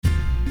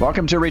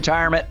Welcome to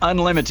Retirement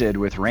Unlimited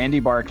with Randy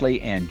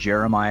Barkley and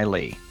Jeremiah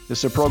Lee.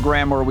 This is a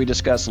program where we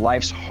discuss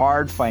life's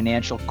hard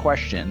financial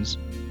questions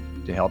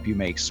to help you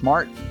make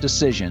smart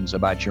decisions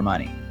about your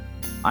money.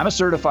 I'm a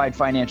certified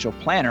financial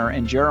planner,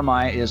 and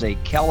Jeremiah is a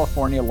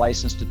California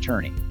licensed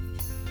attorney.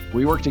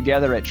 We work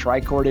together at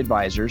Tricord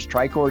Advisors.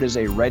 Tricord is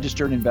a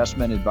registered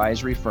investment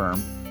advisory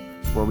firm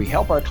where we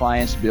help our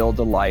clients build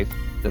the life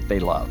that they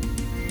love.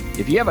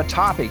 If you have a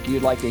topic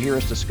you'd like to hear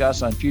us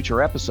discuss on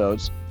future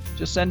episodes,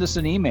 just send us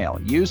an email.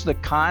 Use the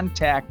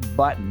contact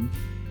button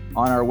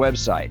on our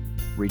website,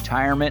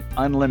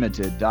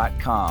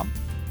 retirementunlimited.com,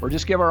 or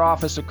just give our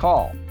office a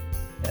call.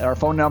 Our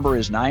phone number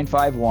is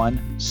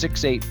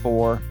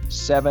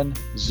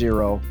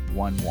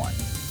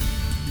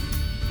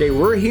 951-684-7011. Okay,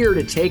 we're here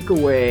to take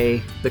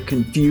away the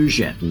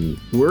confusion.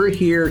 We're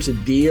here to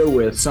deal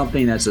with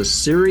something that's a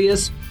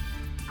serious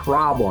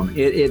problem.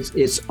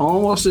 It's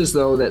almost as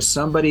though that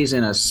somebody's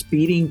in a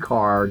speeding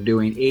car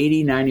doing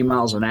 80, 90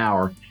 miles an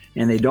hour,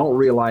 and they don't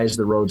realize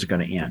the road's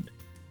going to end.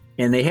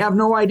 And they have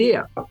no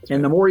idea.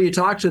 And the more you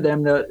talk to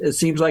them, it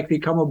seems like they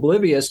become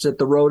oblivious that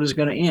the road is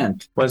going to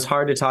end. Well, it's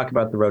hard to talk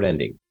about the road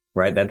ending,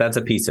 right? That's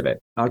a piece of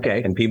it.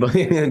 Okay. And people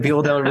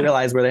don't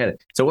realize where they're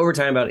headed. So what we're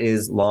talking about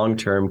is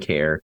long-term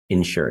care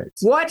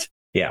insurance. What?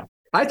 Yeah.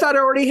 I thought I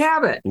already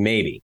have it.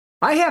 Maybe.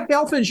 I have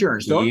health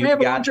insurance. Don't you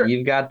have long-term?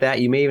 You've got that.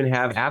 You may even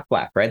have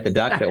Aflac, right? The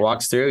duck that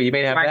walks through. You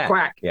may have quack, that.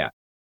 Quack. Yeah.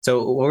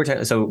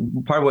 So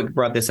part of what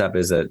brought this up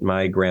is that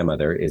my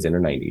grandmother is in her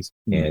 90s,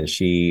 and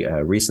she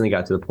recently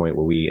got to the point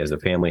where we, as a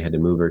family, had to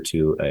move her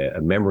to a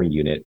memory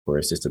unit for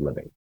assisted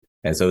living.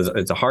 And so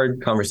it's a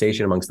hard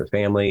conversation amongst the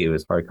family. It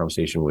was a hard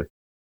conversation with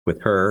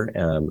her.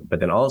 But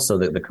then also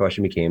the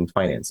question became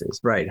finances.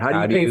 Right.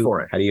 How do you pay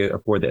for it? How do you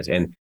afford this?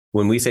 And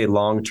when we say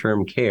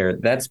long-term care,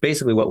 that's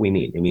basically what we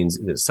need. It means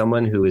that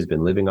someone who has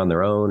been living on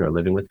their own or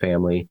living with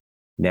family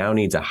now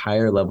needs a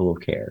higher level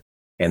of care.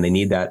 And they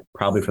need that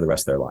probably for the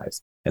rest of their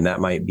lives. And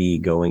that might be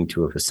going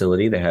to a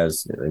facility that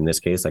has, in this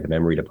case, like a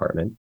memory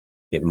department.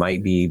 It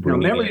might be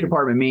memory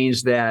department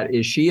means that,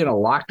 is she in a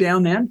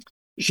lockdown then?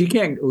 She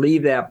can't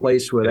leave that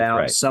place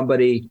without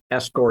somebody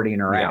escorting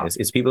her out.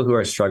 It's people who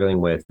are struggling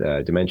with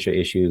dementia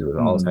issues, with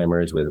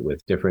Alzheimer's,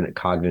 with different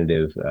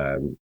cognitive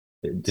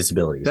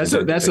disabilities. That's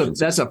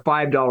a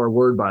 $5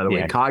 word, by the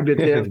way.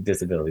 Cognitive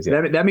disabilities.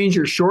 Yeah. That means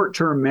your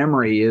short-term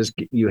memory is,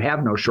 you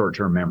have no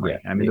short-term memory.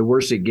 Yeah. I mean, the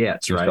worse it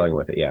gets, You're struggling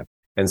with it. Yeah.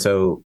 And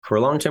so for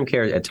long-term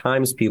care, at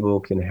times people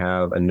can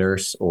have a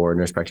nurse or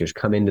nurse practitioner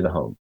come into the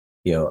home,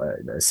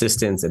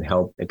 assistance and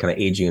help and kind of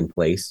aging in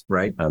place.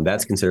 Right.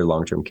 That's considered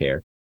long-term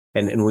care.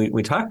 And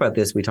we talk about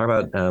this. We talk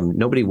about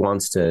nobody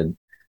wants to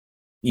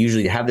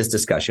usually have this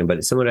discussion, but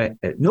it's similar to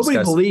nobody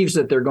believes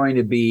that they're going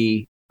to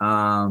be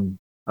a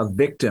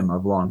victim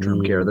of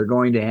long-term care. They're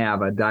going to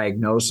have a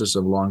diagnosis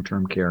of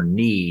long-term care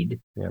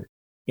need. Yeah.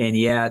 And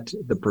yet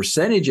the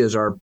percentages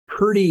are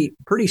pretty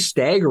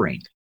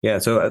staggering. Yeah.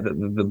 So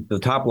the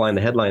top line,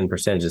 the headline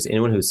percentage is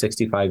anyone who's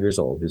 65 years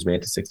old, who's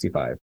made to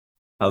 65,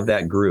 of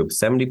that group,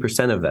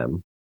 70% of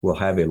them will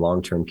have a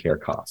long-term care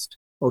cost.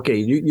 Okay,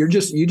 you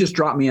just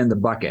dropped me in the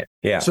bucket.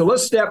 Yeah. So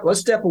let's step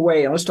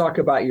away and let's talk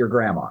about your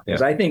grandma,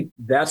 because I think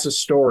that's a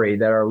story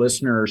that our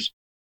listeners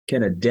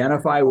can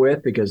identify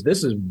with, because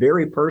this is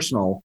very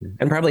personal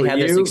and probably had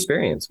this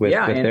experience with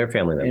their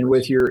family members and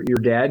with your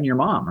dad and your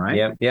mom, right?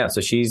 Yeah. Yeah.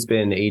 So she's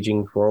been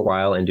aging for a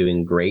while and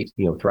doing great,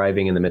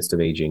 thriving in the midst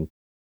of aging.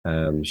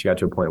 She got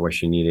to a point where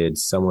she needed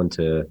someone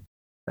to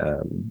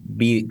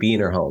be in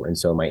her home. And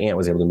so my aunt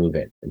was able to move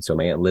in. And so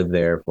my aunt lived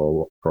there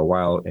for a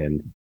while,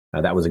 and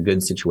that was a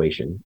good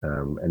situation.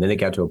 And then it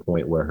got to a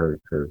point where her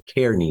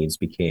care needs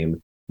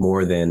became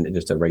more than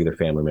just a regular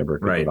family member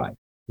could provide.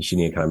 She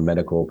needed kind of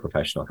medical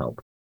professional help.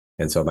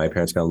 And so my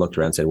parents kind of looked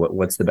around and said,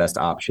 what's the best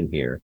option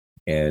here?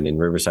 And in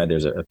Riverside,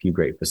 there's a few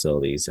great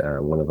facilities.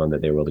 One of them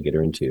that they were able to get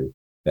her into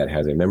that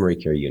has a memory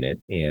care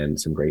unit and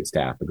some great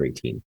staff, a great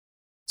team.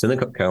 So then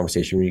the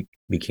conversation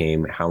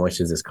became, how much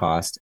does this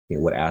cost?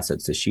 What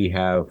assets does she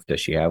have?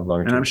 Does she have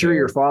long-term And I'm sure care?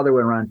 your father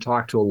went around and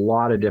talked to a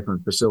lot of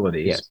different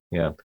facilities. Yes.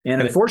 Yeah.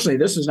 And unfortunately,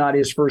 this is not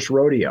his first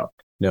rodeo.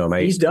 No,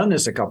 he's done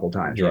this a couple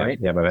times, right?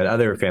 Yeah, but I've had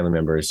other family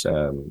members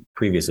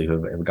previously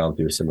who have gone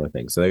through similar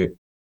things. So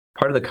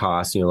part of the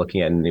cost,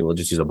 looking at, and we'll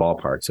just use a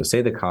ballpark. So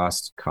say the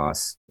cost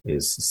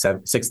is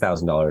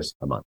 $6,000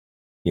 a month.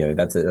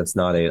 That's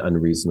not an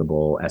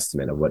unreasonable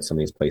estimate of what some of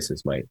these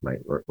places might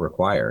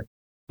require.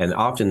 And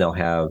often they'll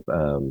have,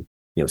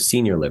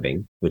 senior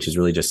living, which is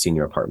really just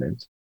senior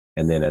apartments.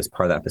 And then as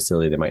part of that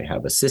facility, they might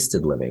have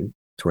assisted living,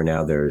 to where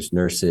now there's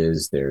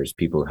nurses, there's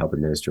people who help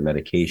administer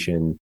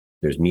medication,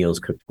 there's meals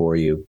cooked for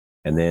you.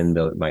 And then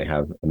they might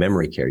have a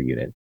memory care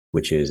unit,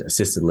 which is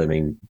assisted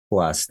living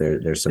plus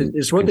there's some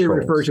It's what controls. they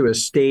refer to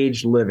as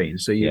staged living.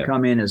 So you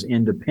come in as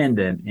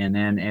independent, and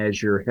then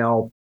as your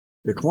health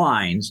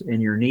declines and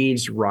your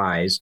needs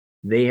rise,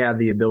 they have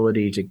the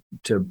ability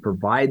to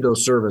provide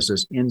those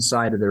services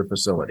inside of their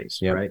facilities,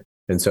 right?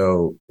 And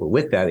so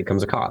with that, it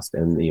comes a cost,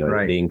 and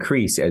they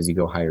increase as you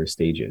go higher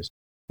stages.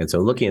 And so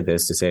looking at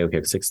this to say, okay,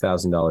 if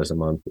 $6,000 a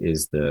month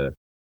is the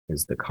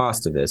is the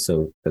cost of this.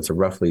 So that's a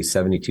roughly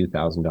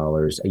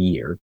 $72,000 a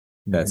year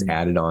that's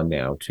added on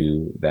now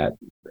to that,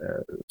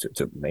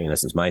 to in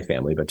essence, my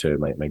family, but to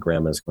my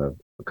grandma's kind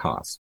of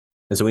costs.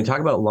 And so when we talk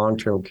about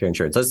long-term care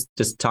insurance, let's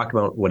just talk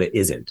about what it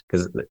isn't,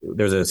 because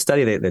there's a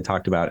study that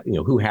talked about,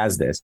 who has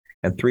this,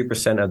 and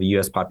 3% of the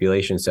U.S.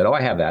 population said, oh,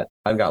 I have that.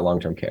 I've got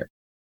long-term care.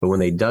 But when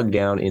they dug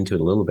down into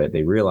it a little bit,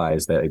 they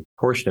realized that a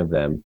portion of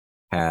them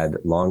had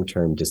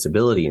long-term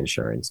disability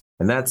insurance.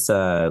 And that's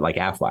like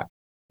Aflac.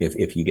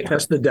 If you get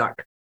That's the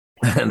duck.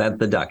 and that's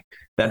the duck.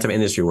 That's an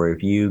industry where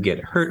if you get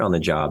hurt on the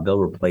job, they'll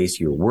replace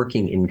your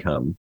working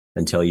income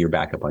until you're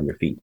back up on your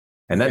feet.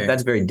 And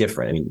that's very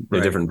different. I mean,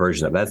 there's different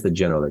versions of it. That's the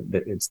general.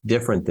 It's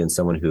different than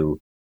someone who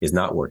is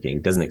not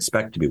working, doesn't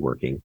expect to be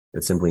working,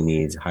 that simply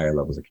needs higher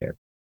levels of care.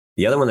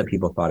 The other one that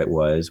people thought it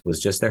was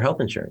just their health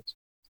insurance.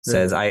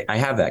 Says, I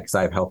have that because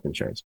I have health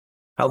insurance.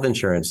 Health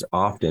insurance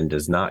often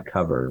does not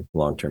cover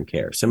long-term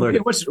care. Similar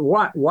to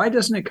why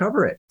doesn't it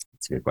cover it?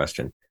 That's a good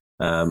question.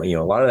 A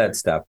lot of that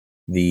stuff,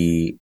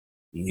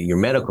 your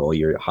medical,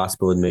 your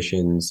hospital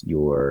admissions,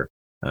 your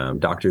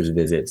doctor's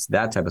visits,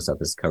 that type of stuff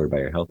is covered by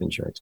your health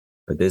insurance.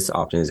 But this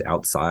often is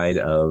outside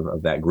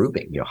of that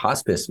grouping.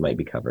 Hospice might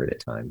be covered at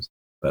times,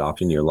 but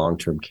often your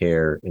long-term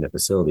care in a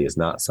facility is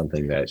not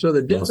something that. So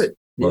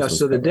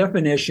the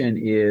definition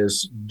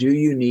is, do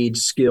you need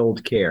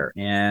skilled care?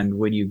 And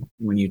when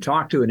you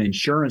talk to an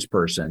insurance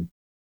person,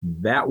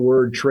 that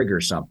word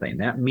triggers something.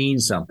 That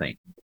means something.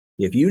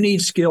 If you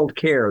need skilled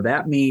care,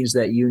 that means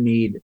that you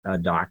need a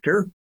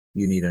doctor,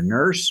 you need a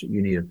nurse,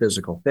 you need a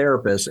physical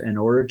therapist in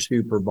order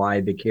to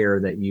provide the care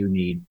that you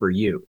need for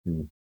you.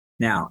 Mm-hmm.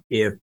 Now,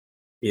 if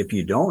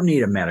you don't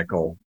need a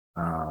medical,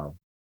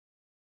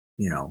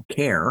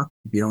 care,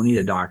 if you don't need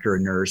a doctor, a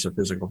nurse, a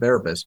physical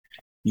therapist,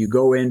 you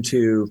go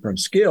from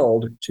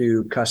skilled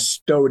to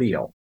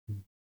custodial.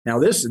 Now,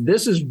 this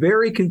is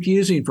very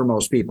confusing for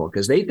most people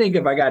because they think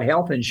if I got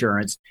health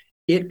insurance,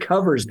 it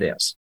covers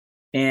this.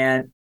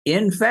 And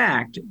in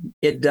fact,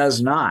 it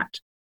does not.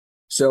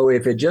 So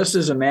if it just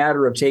is a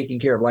matter of taking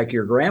care of, like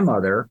your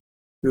grandmother,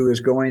 who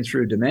is going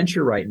through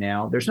dementia right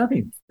now, there's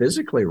nothing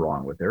physically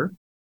wrong with her.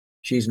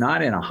 She's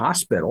not in a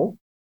hospital.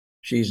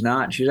 She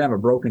doesn't have a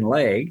broken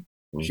leg.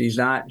 Mm-hmm.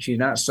 She's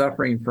not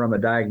suffering from a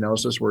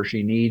diagnosis where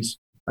she needs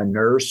a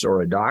nurse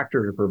or a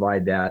doctor to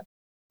provide that,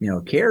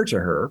 care to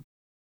her.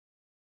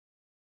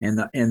 And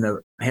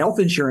the health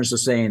insurance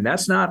is saying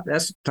that's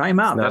time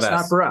out. That's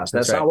not for us.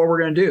 That's not what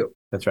we're going to do.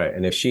 That's right.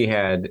 And if she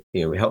had,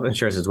 health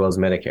insurance as well as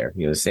Medicare,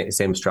 the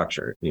same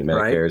structure,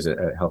 Medicare is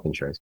a health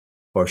insurance,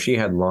 or if she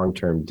had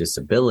long-term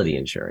disability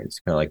insurance,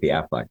 kind of like the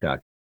Aflac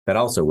doc, that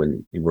also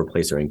wouldn't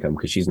replace her income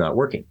because she's not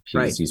working.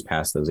 She's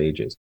past those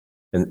ages.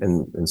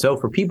 And so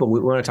for people, we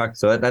want to talk,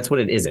 so that's what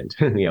it isn't,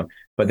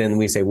 but then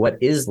we say, what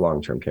is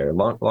long-term care?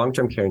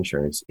 Long-term care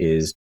insurance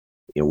is,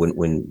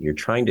 when you're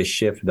trying to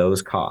shift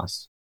those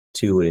costs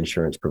to an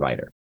insurance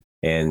provider.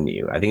 And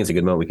I think it's a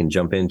good moment we can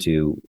jump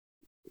into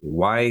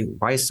why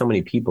so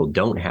many people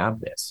don't have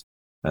this.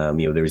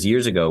 There was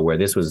years ago where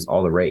this was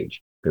all the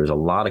rage. There was a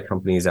lot of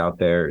companies out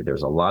there.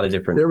 There's a lot of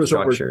different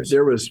structures.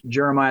 There was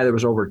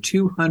over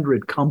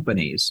 200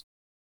 companies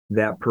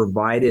that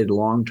provided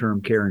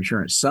long-term care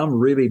insurance. Some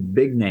really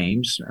big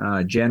names,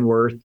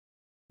 Genworth,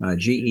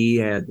 GE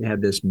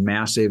had this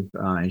massive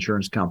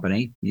insurance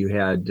company. You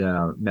had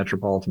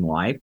Metropolitan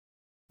Life.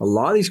 A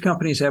lot of these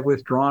companies have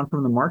withdrawn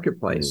from the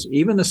marketplace. Mm-hmm.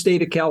 Even the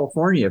state of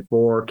California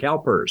for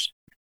CalPERS,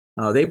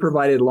 they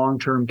provided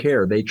long-term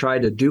care. They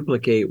tried to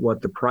duplicate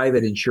what the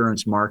private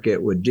insurance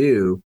market would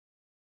do.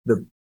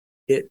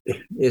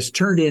 It's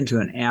turned into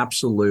an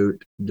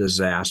absolute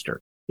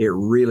disaster. It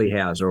really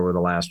has over the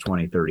last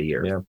 20, 30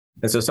 years. Yeah.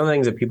 And so some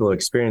things that people have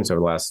experienced over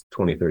the last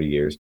 20, 30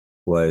 years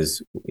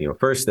was,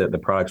 first that the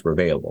products were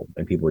available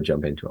and people would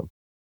jump into them.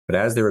 But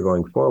as they were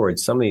going forward,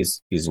 some of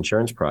these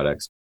insurance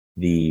products,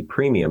 the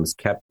premiums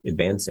kept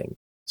advancing.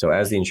 So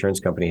as the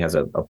insurance company has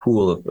a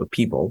pool of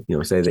people,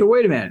 So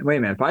wait a minute.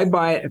 If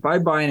I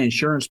buy an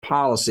insurance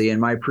policy and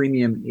my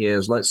premium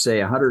is, let's say,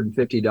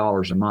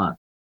 $150 a month,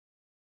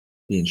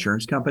 the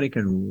insurance company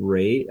can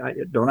rate.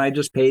 Don't I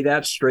just pay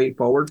that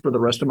straightforward for the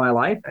rest of my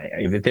life?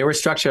 If they were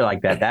structured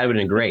like that, that would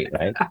have been great,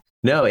 right?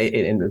 No,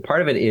 and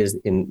part of it is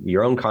in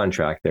your own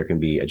contract, there can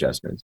be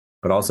adjustments.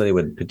 But also they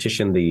would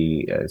petition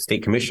the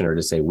state commissioner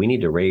to say, we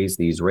need to raise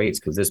these rates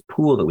because this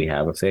pool that we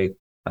have of, say,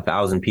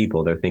 1,000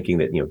 people, they're thinking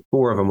that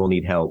 4 of them will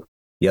need help.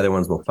 The other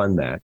ones will fund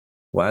that.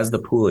 Well, as the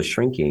pool is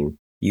shrinking,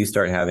 you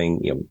start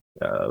having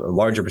a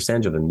larger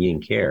percentage of them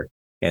needing care.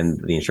 And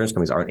the insurance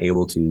companies aren't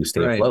able to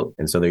stay afloat.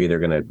 And so they're either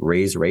going to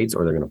raise rates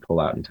or they're going to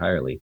pull out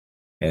entirely.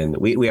 And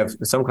we have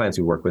some clients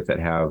we work with that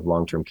have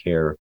long-term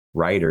care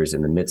riders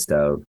in the midst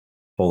of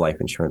whole life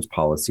insurance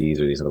policies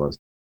or these other ones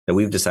that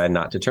we've decided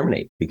not to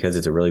terminate because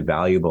it's a really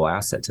valuable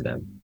asset to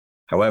them.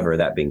 However,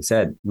 that being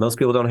said, most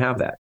people don't have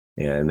that.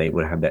 And they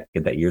would have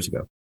get that years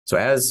ago. So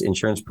as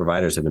insurance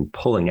providers have been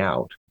pulling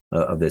out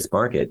of this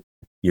market,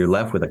 you're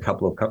left with a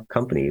couple of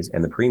companies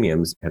and the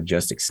premiums have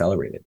just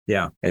accelerated.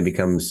 Yeah. And it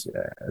becomes,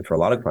 for a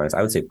lot of clients,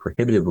 I would say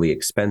prohibitively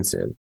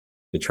expensive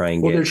to try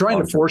and Well, get. they're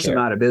trying to force them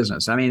out of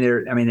business. I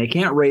mean, they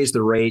can't raise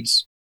the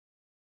rates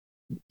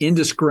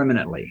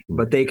indiscriminately,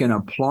 but they can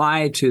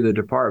apply to the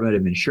Department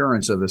of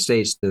Insurance of the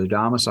states they're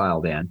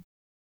domiciled in,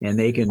 and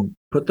they can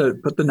put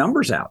the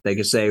numbers out. They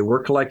can say,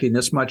 we're collecting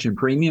this much in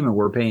premium and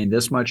we're paying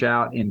this much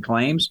out in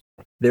claims.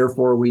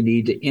 Therefore, we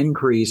need to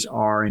increase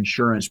our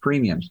insurance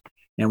premiums.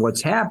 And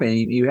what's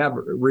happening, you have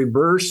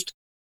reversed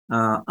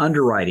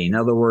underwriting. In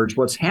other words,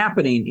 what's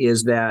happening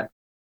is that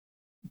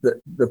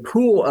the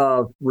pool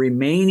of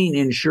remaining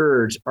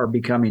insureds are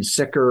becoming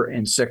sicker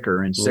and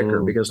sicker and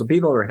sicker because the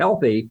people that are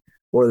healthy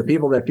or the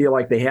people that feel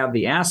like they have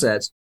the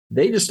assets,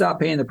 they just stop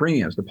paying the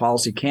premiums. The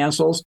policy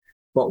cancels.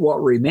 But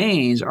what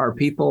remains are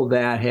people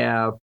that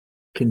have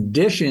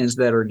conditions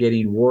that are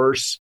getting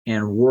worse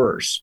and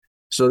worse.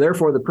 So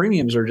therefore, the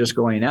premiums are just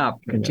going up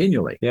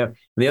continually. Yeah. And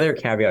the other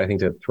caveat I think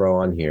to throw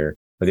on here,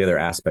 or the other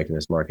aspect in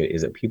this market,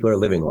 is that people are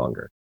living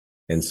longer.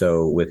 And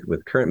so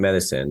with current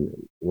medicine,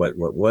 what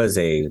was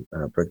a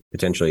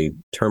potentially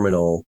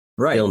terminal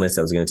illness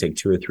that was going to take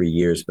 2 or 3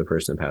 years for the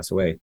person to pass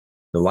away,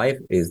 the life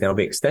is now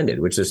being extended,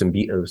 which there's some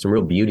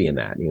real beauty in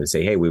that.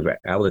 Say, hey, we were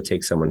able to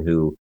take someone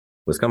who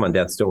was come on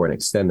death's door and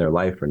extend their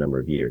life for a number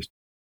of years.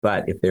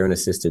 But if they're in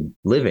assisted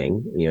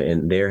living,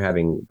 and they're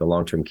having the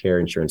long-term care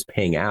insurance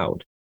paying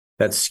out,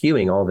 that's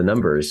skewing all the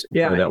numbers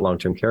for that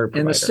long-term care provider.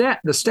 And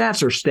the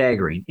stats are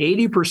staggering.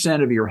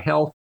 80% of your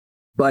health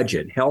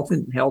budget, health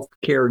and health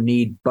care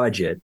need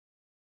budget,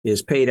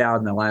 is paid out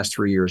in the last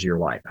 3 years of your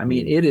life. I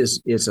mean,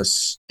 it's a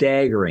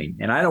staggering,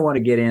 and I don't want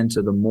to get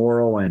into the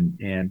moral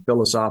and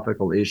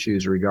philosophical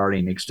issues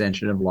regarding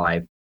extension of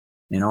life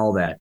and all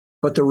that.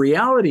 But the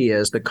reality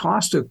is the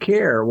cost of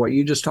care, what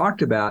you just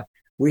talked about,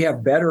 we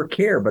have better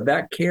care, but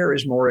that care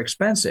is more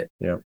expensive.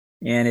 Yeah.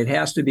 And it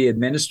has to be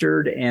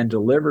administered and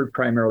delivered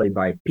primarily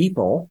by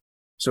people.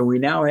 So we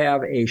now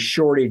have a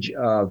shortage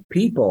of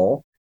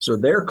people. So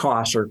their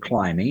costs are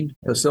climbing,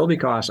 facility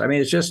costs. I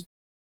mean,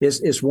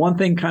 it's one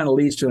thing kind of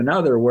leads to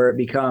another where it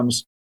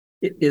becomes,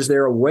 is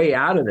there a way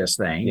out of this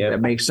thing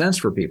that makes sense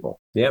for people?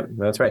 Yep,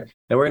 that's right.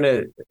 And we're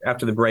going to,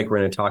 after the break, we're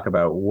going to talk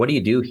about what do you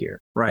do here?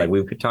 Right. Like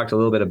we've talked a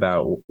little bit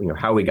about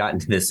how we got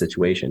into this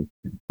situation,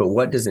 but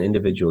what does an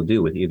individual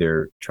do with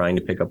either trying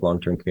to pick up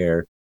long-term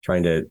care,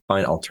 trying to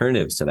find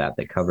alternatives to that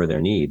cover their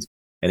needs?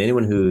 And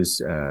anyone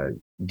who's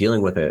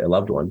dealing with a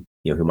loved one,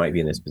 who might be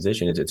in this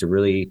position, it's a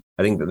really,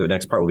 I think the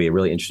next part will be a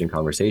really interesting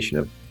conversation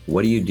of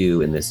what do you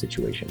do in this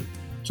situation?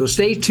 So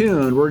stay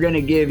tuned. We're going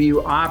to give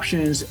you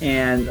options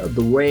and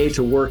the way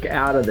to work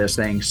out of this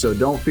thing. So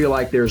don't feel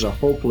like there's a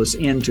hopeless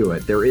end to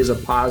it. There is a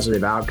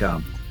positive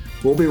outcome.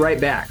 We'll be right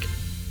back.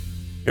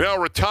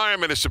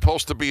 Retirement is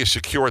supposed to be a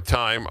secure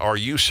time. Are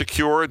you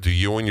secure? Do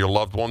you and your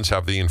loved ones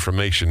have the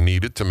information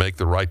needed to make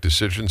the right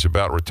decisions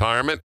about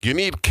retirement? You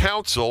need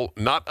counsel,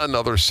 not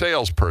another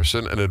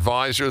salesperson, an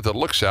advisor that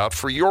looks out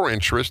for your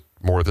interest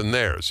more than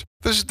theirs.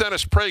 This is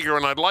Dennis Prager,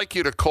 and I'd like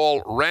you to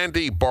call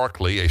Randy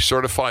Barkley, a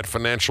certified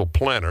financial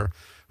planner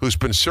who's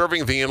been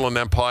serving the Inland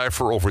Empire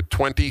for over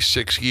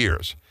 26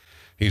 years.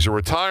 He's a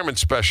retirement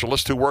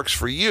specialist who works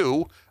for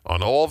you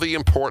on all the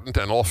important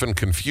and often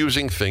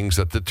confusing things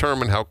that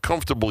determine how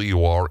comfortable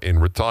you are in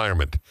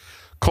retirement.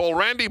 Call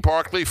Randy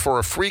Barkley for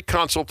a free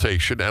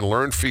consultation and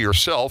learn for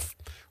yourself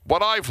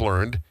what I've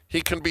learned.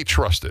 He can be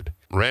trusted.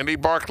 Randy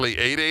Barkley,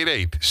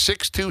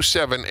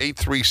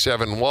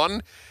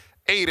 888-627-8371,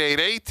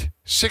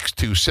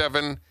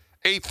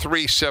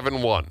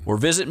 888-627-8371. Or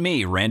visit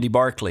me, Randy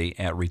Barkley,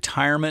 at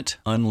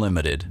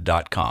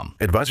retirementunlimited.com.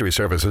 Advisory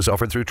services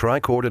offered through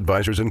Tricord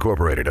Advisors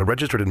Incorporated, a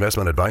registered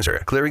investment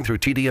advisor, clearing through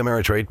TD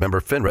Ameritrade,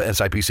 member FINRA,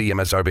 SIPC,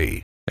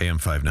 MSRB. AM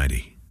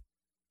 590,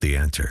 The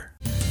Answer.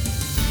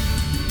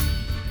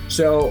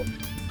 So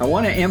I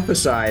want to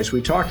emphasize,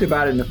 we talked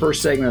about it in the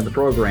first segment of the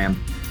program,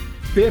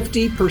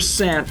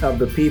 50% of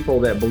the people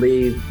that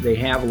believe they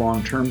have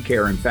long-term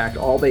care, in fact,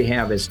 all they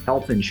have is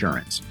health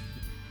insurance.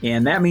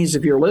 And that means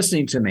if you're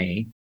listening to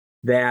me,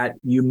 that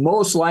you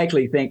most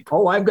likely think,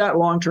 oh, I've got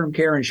long-term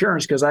care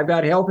insurance because I've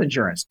got health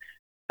insurance.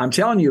 I'm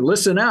telling you,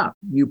 listen up.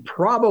 You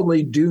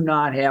probably do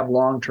not have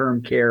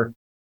long-term care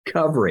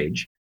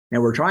coverage.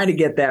 And we're trying to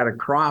get that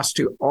across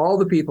to all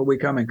the people we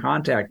come in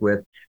contact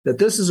with, that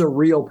this is a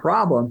real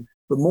problem.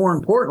 But more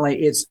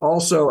importantly, it's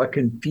also a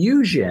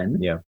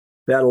confusion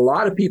that a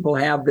lot of people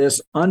have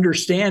this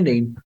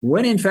understanding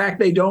when, in fact,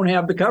 they don't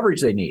have the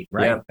coverage they need,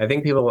 right? Yeah, I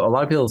think a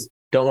lot of people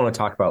don't want to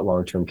talk about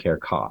long-term care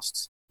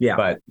costs. Yeah.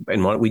 But,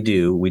 and what we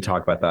do, we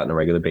talk about that on a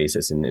regular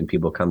basis and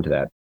people come to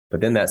that. But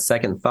then that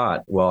second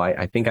thought, well,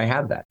 I think I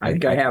have that. I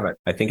think I have it.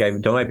 I think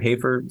don't I pay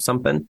for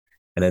something?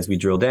 And as we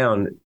drill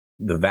down,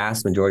 the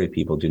vast majority of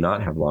people do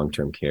not have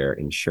long-term care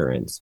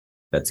insurance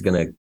that's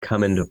going to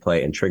come into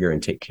play and trigger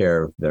and take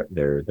care of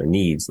their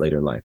needs later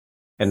in life.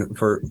 And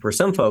for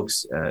some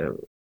folks,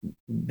 it's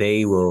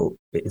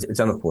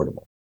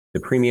unaffordable.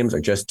 The premiums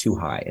are just too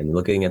high, and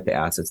looking at the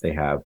assets they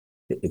have,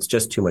 it's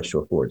just too much to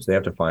afford. So they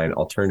have to find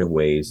alternative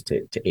ways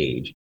to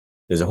age.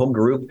 There's a whole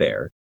group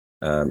there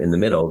in the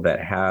middle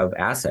that have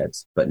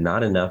assets, but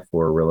not enough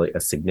for really a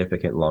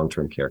significant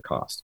long-term care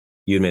cost.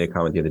 You had made a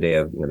comment the other day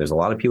of, there's a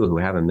lot of people who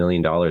have $1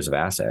 million of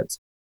assets,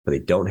 but they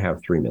don't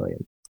have 3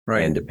 million.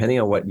 Right. And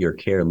depending on what your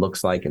care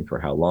looks like and for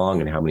how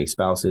long and how many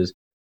spouses,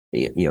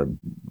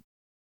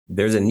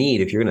 there's a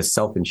need. If you're going to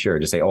self-insure,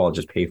 just say, I'll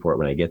just pay for it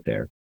when I get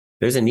there.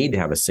 There's a need to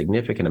have a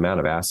significant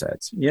amount of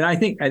assets. I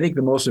think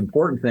the most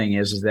important thing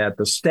is that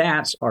the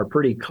stats are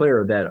pretty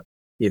clear that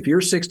if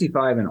you're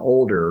 65 and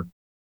older,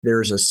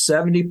 there's a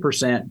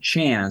 70%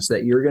 chance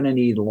that you're going to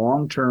need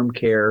long-term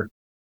care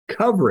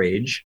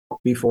coverage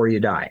before you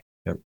die.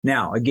 Yep.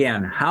 Now,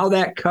 again, how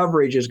that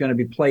coverage is going to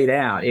be played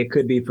out, it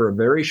could be for a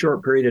very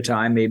short period of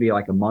time, maybe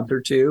like a month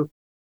or two,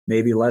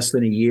 maybe less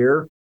than a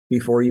year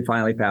before you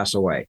finally pass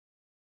away.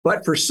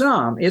 But for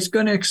some, it's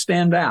going to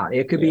extend out.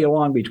 It could be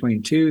along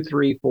between 2,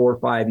 3, 4,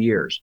 5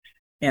 years.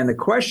 And the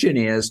question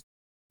is,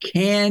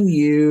 can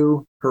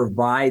you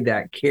provide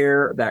that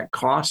care, that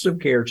cost of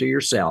care to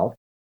yourself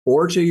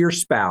or to your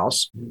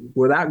spouse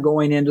without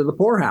going into the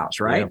poorhouse,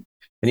 right? Yeah.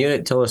 And you had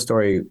to tell a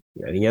story,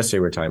 I think yesterday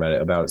we were talking about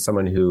it, about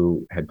someone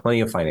who had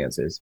plenty of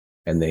finances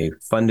and they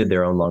funded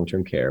their own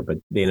long-term care, but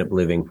they ended up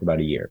living for about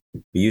a year.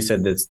 You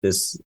said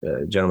this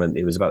gentleman,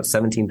 it was about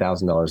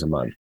 $17,000 a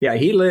month. Yeah,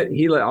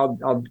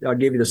 I'll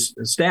give you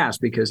the stats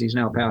because he's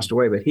now passed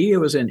away, but he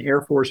was in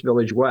Air Force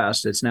Village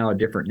West. It's now a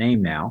different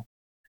name now,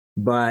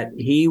 but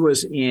he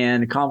was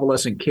in a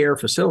convalescent care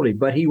facility,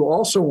 but he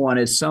also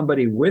wanted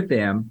somebody with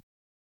him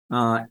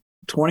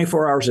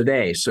 24 hours a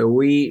day. So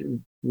we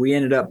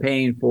ended up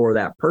paying for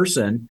that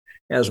person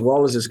as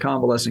well as his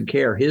convalescent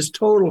care. His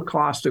total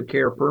cost of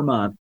care per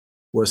month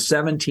was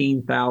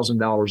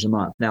 $17,000 a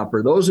month. Now,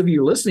 for those of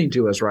you listening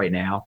to us right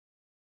now,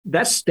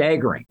 that's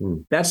staggering.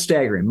 That's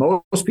staggering.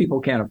 Most people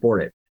can't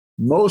afford it.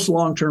 Most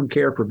long-term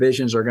care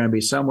provisions are going to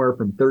be somewhere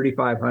from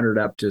 $3,500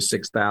 up to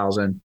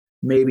 $6,000,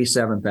 maybe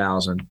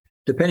 $7,000,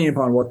 depending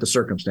upon what the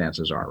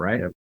circumstances are, right?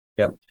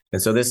 Yep.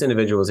 And so this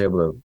individual was able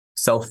to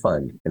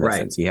self-fund in that Right.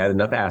 sense. He had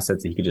enough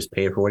assets that he could just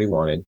pay for what he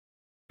wanted.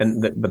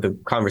 But the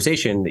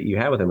conversation that you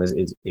have with him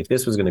is if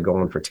this was going to go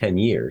on for 10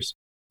 years,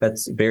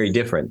 that's very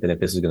different than if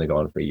this is going to go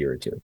on for a year or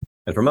two.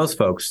 And for most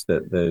folks,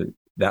 that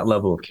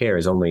level of care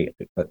is only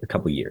a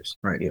couple of years,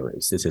 right?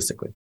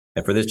 Statistically.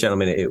 And for this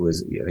gentleman, it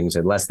was, I think you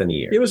said less than a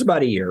year. It was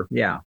about a year,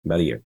 yeah, about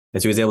a year.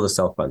 And so he was able to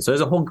self-fund. So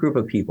there's a whole group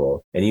of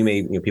people, and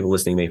people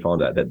listening may fall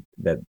into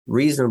that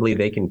reasonably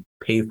they can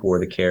pay for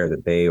the care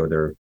that they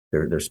or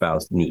their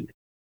spouse need.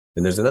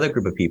 And there's another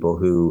group of people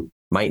who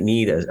might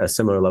need a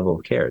similar level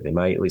of care. They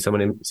might, at least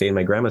someone in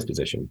my grandma's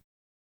position,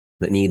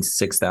 that needs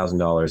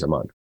 $6,000 a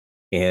month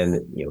and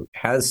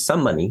has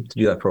some money to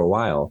do that for a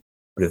while.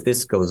 But if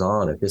this goes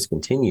on, if this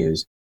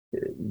continues,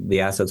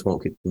 the assets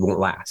won't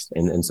last.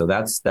 And so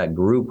that's that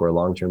group where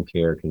long-term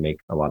care can make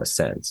a lot of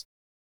sense.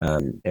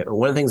 And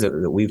one of the things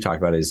that we've talked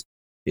about is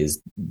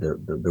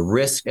the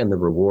risk and the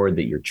reward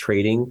that you're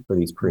trading for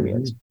these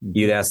premiums. Mm-hmm.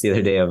 You'd asked the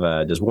other day of,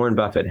 does Warren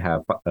Buffett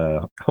have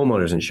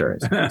homeowners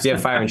insurance? So you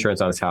have fire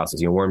insurance on his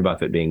houses. Warren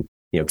Buffett being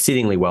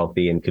exceedingly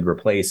wealthy and could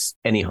replace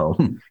any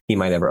home he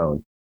might ever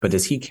own. But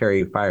does he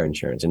carry fire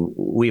insurance? And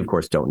we, of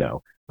course, don't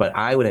know. But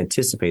I would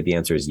anticipate the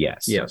answer is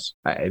yes. Yes.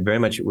 I very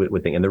much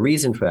would think. And the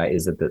reason for that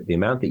is that the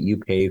amount that you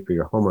pay for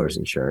your homeowner's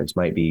insurance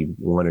might be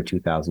 $1,000 or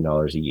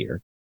 $2,000 a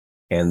year.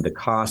 And the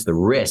cost, the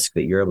risk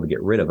that you're able to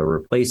get rid of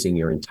replacing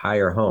your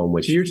entire home,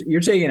 which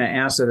you're taking an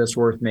asset that's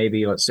worth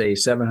maybe, let's say,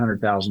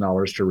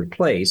 $700,000 to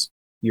replace.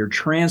 You're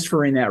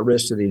transferring that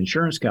risk to the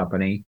insurance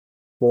company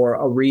for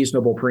a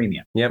reasonable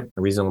premium. Yep,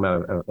 a reasonable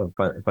amount of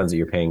funds that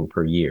you're paying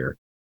per year.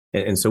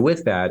 And so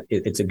with that,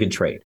 it's a good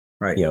trade.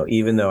 Right.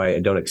 Even though I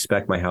don't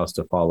expect my house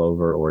to fall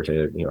over or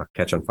to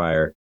catch on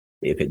fire,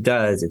 if it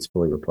does, it's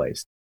fully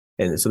replaced.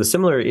 And so the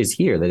similar is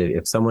here, that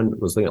if someone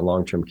was looking at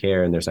long-term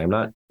care and they're saying, I'm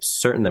not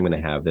certain I'm going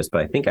to have this,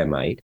 but I think I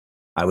might,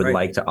 I would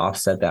like to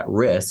offset that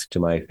risk to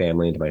my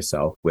family and to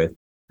myself with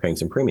paying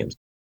some premiums.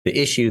 The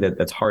issue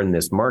that's hard in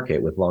this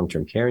market with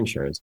long-term care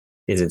insurance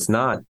is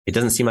it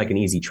doesn't seem like an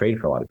easy trade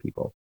for a lot of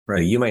people.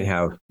 Right. You might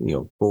have,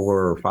 $4,000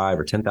 or $5,000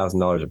 or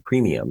 $10,000 of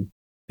premium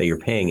that you're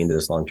paying into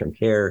this long-term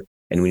care.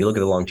 And when you look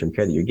at the long-term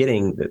care that you're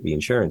getting, the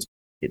insurance,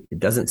 it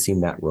doesn't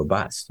seem that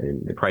robust.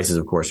 And the prices,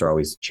 of course, are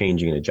always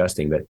changing and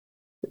adjusting, but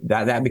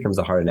that becomes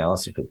a hard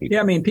analysis for people.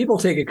 Yeah, I mean, people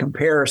take a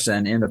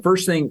comparison, and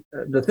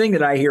the thing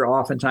that I hear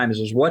oftentimes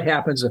is, what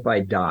happens if I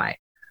die?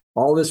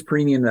 All this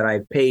premium that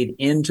I've paid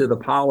into the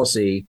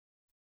policy,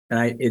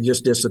 and it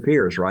just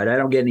disappears, right? I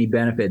don't get any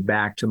benefit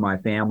back to my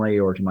family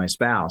or to my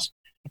spouse.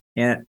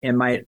 And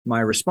my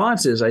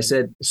response is, I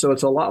said, so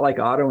it's a lot like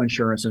auto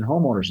insurance and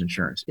homeowners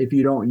insurance. If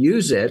you don't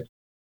use it,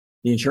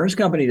 the insurance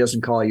company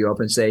doesn't call you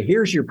up and say,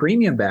 here's your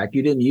premium back.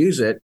 You didn't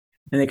use it.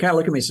 And they kind of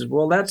look at me and says,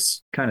 well,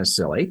 that's kind of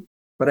silly.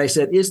 But I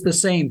said, it's the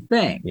same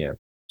thing. Yeah.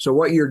 So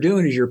what you're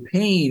doing is you're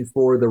paying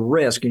for the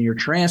risk and you're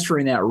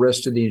transferring that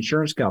risk to the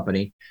insurance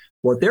company.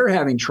 What they're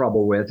having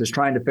trouble with is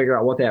trying to figure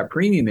out what that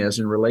premium is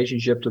in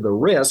relationship to the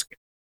risk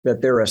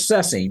that they're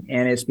assessing.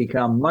 And it's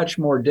become much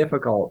more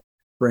difficult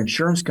for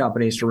insurance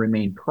companies to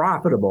remain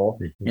profitable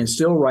and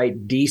still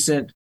write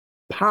decent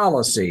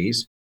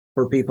policies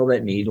for people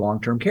that need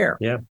long-term care.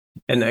 Yeah.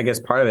 And I guess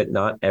part of it,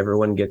 not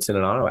everyone gets in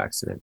an auto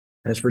accident.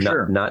 That's for not,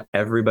 sure. Not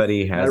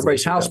everybody has.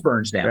 Everybody's house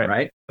burns down,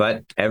 right?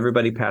 But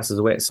everybody passes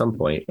away at some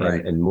point,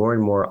 and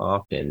more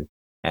often,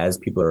 as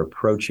people are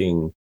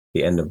approaching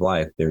the end of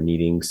life, they're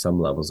needing some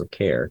levels of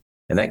care,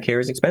 and that care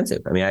is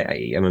expensive. I mean,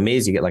 I'm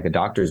amazed you get like a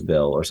doctor's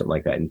bill or something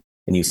like that, and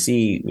you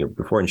see,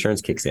 before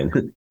insurance kicks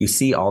in, you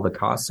see all the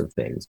costs of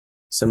things.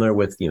 Similar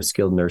with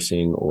skilled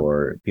nursing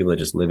or people that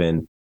just live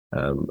in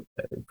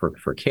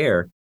for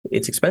care.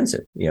 It's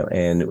expensive,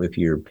 and if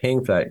you're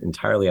paying for that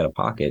entirely out of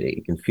pocket,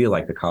 it can feel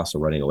like the costs are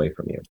running away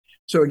from you.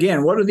 So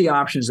again, what are the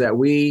options that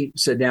we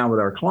sit down with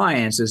our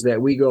clients is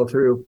that we go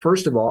through,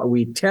 first of all,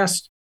 we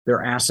test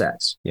their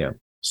assets. Yeah.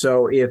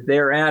 So if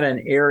they're at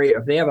an area,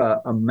 if they have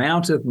a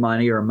amount of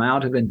money or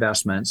amount of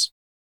investments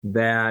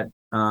that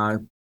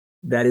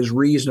is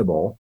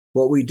reasonable,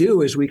 what we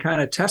do is we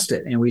kind of test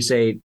it and we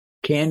say,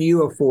 can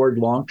you afford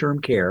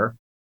long-term care?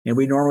 And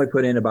we normally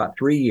put in about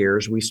 3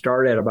 years. We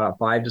start at about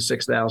 $5,000 to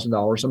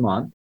 $6,000 a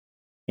month,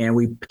 and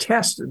we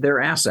test their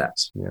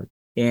assets. Yeah.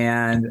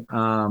 And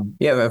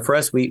for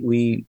us,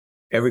 we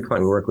every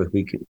client we work with,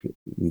 we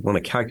want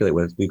to calculate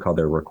what we call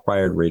their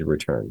required rate of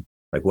return.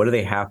 Like, what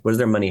does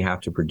their money have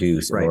to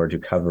produce in order to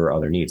cover all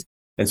their needs?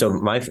 And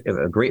so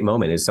a great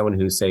moment is someone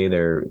who say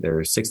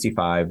they're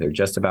 65, they're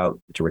just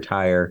about to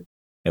retire,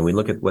 and we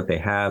look at what they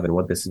have and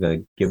what this is going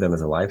to give them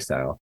as a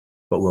lifestyle.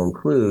 But we'll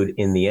include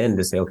in the end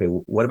to say, okay,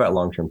 what about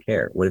long-term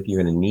care? What if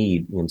you're going to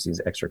need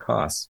these extra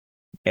costs?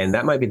 And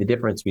that might be the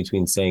difference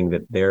between saying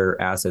that their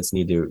assets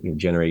need to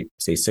generate,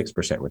 say,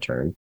 6%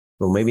 return.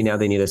 Well, maybe now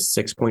they need a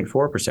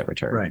 6.4%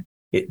 return. Right.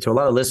 To a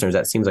lot of listeners,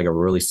 that seems like a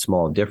really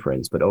small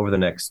difference. But over the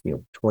next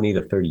 20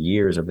 to 30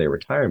 years of their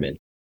retirement,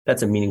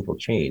 that's a meaningful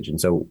change.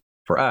 And so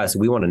for us,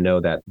 we want to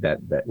know that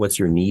what's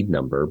your need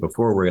number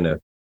before we're going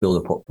to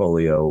build a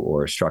portfolio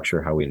or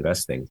structure how we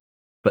invest things.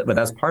 But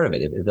that's part of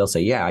it. If they'll say,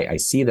 yeah, I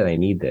see that I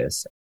need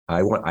this. I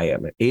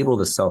am able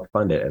to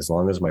self-fund it as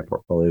long as my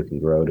portfolio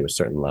can grow to a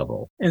certain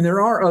level. And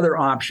there are other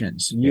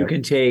options. You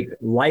can take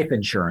life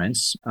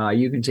insurance.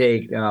 You can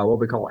take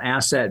what we call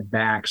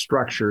asset-backed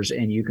structures,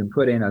 and you can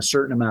put in a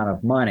certain amount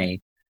of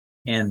money.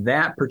 And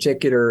that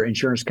particular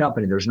insurance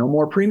company, there's no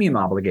more premium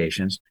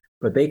obligations,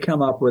 but they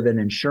come up with an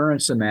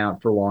insurance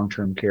amount for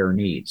long-term care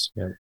needs.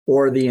 Yeah.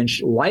 Or the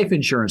life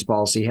insurance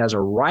policy has a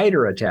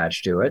rider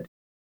attached to it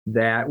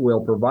that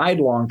will provide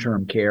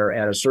long-term care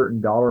at a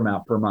certain dollar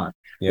amount per month.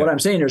 Yeah. What I'm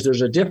saying is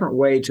there's a different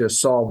way to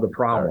solve the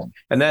problem.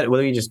 And that, what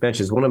you just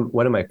mentioned, is one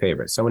of my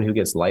favorites. Someone who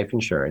gets life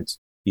insurance,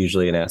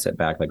 usually an asset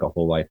back, like a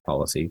whole life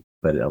policy,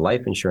 but a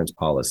life insurance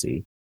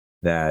policy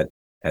that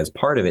as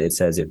part of it, it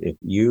says if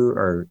you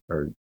are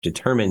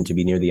determined to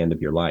be near the end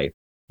of your life,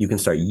 you can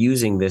start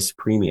using this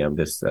premium,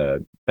 this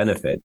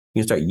benefit,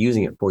 you can start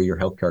using it for your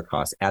healthcare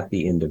costs at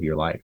the end of your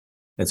life.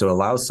 And so it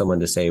allows someone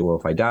to say, well,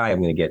 if I die, I'm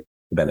going to get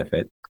the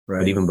benefit.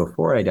 Right. But even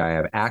before I die, I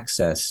have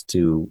access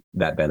to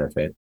that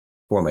benefit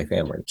for my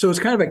family. So it's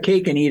kind of a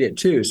cake and eat it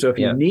too. So if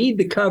you need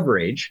the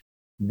coverage,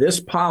 this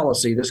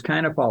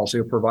kind of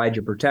policy will provide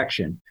you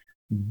protection.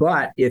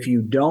 But if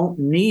you don't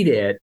need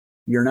it,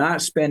 you're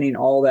not spending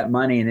all that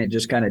money and it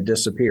just kind of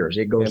disappears.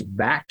 It goes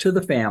back to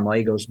the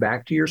family, goes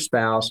back to your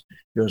spouse,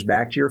 goes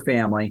back to your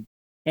family.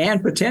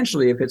 And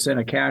potentially, if it's in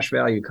a cash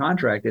value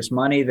contract, it's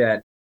money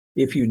that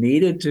if you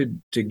needed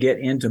to get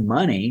into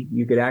money,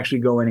 you could actually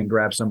go in and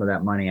grab some of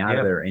that money out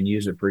of there and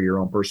use it for your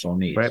own personal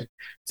needs. Right.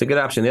 It's a good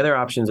option. The other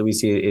options that we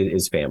see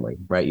is family,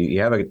 right?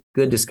 You have a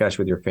good discussion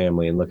with your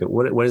family and look at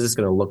what is this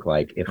going to look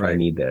like if I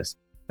need this,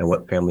 and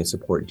what family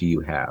support do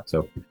you have?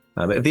 So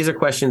if these are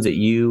questions that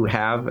you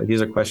have, if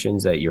these are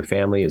questions that your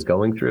family is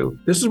going through.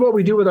 This is what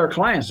we do with our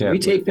clients. We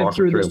take them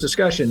through this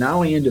discussion, not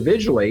only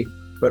individually,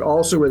 but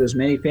also with as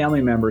many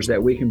family members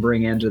that we can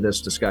bring into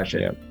this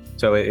discussion. Yeah.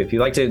 So if you'd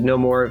like to know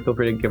more, feel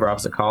free to give our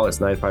office a call. It's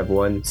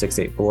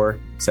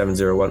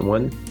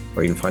 951-684-7011,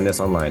 or you can find us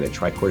online at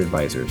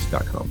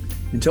tricordadvisors.com.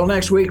 Until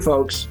next week,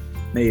 folks,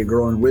 may you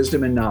grow in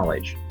wisdom and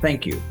knowledge.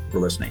 Thank you for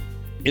listening.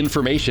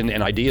 Information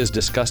and ideas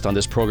discussed on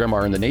this program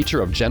are in the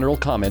nature of general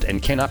comment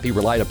and cannot be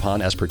relied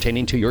upon as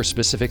pertaining to your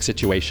specific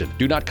situation.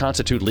 Do not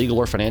constitute legal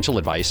or financial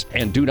advice,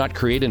 and do not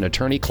create an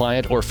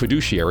attorney-client or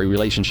fiduciary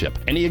relationship.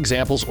 Any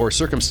examples or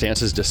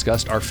circumstances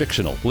discussed are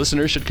fictional.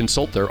 Listeners should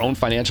consult their own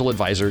financial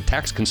advisor,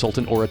 tax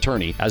consultant, or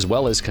attorney, as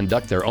well as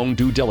conduct their own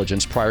due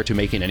diligence prior to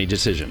making any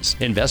decisions.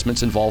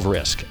 Investments involve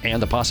risk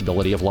and the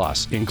possibility of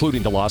loss,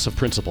 including the loss of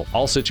principal.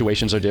 All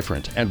situations are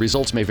different, and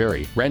results may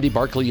vary. Randy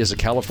Barkley is a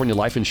California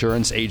life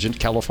insurance agent,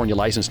 California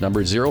license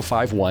number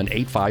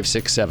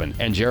 0518567,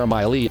 and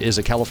Jeremiah Lee is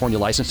a California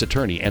licensed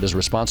attorney and is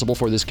responsible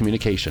for this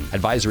communication.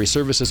 Advisory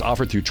services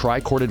offered through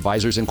Tricord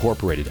Advisors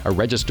Incorporated, a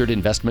registered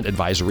investment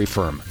advisory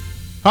firm.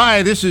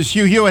 Hi, this is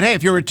Hugh Hewitt. Hey,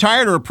 if you're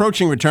retired or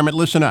approaching retirement,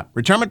 listen up.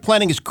 Retirement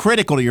planning is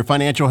critical to your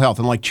financial health,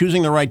 and like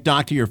choosing the right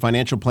doctor, your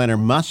financial planner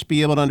must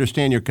be able to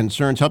understand your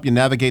concerns, help you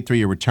navigate through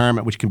your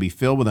retirement, which can be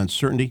filled with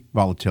uncertainty,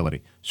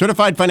 volatility.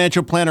 Certified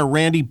financial planner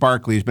Randy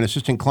Barkley has been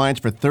assisting clients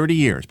for 30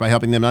 years by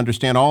helping them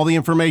understand all the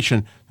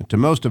information that to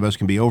most of us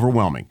can be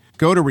overwhelming.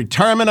 Go to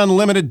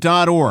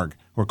retirementunlimited.org.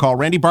 or call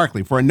Randy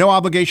Barkley for a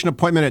no-obligation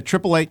appointment at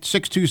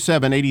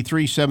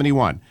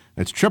 888-627-8371.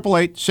 That's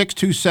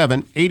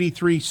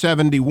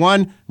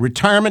 888-627-8371,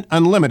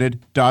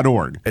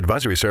 retirementunlimited.org.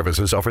 Advisory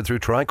services offered through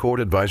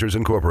Tricord Advisors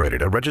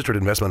Incorporated, a registered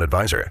investment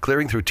advisor,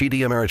 clearing through TD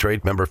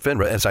Ameritrade, member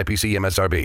FINRA, SIPC, MSRB.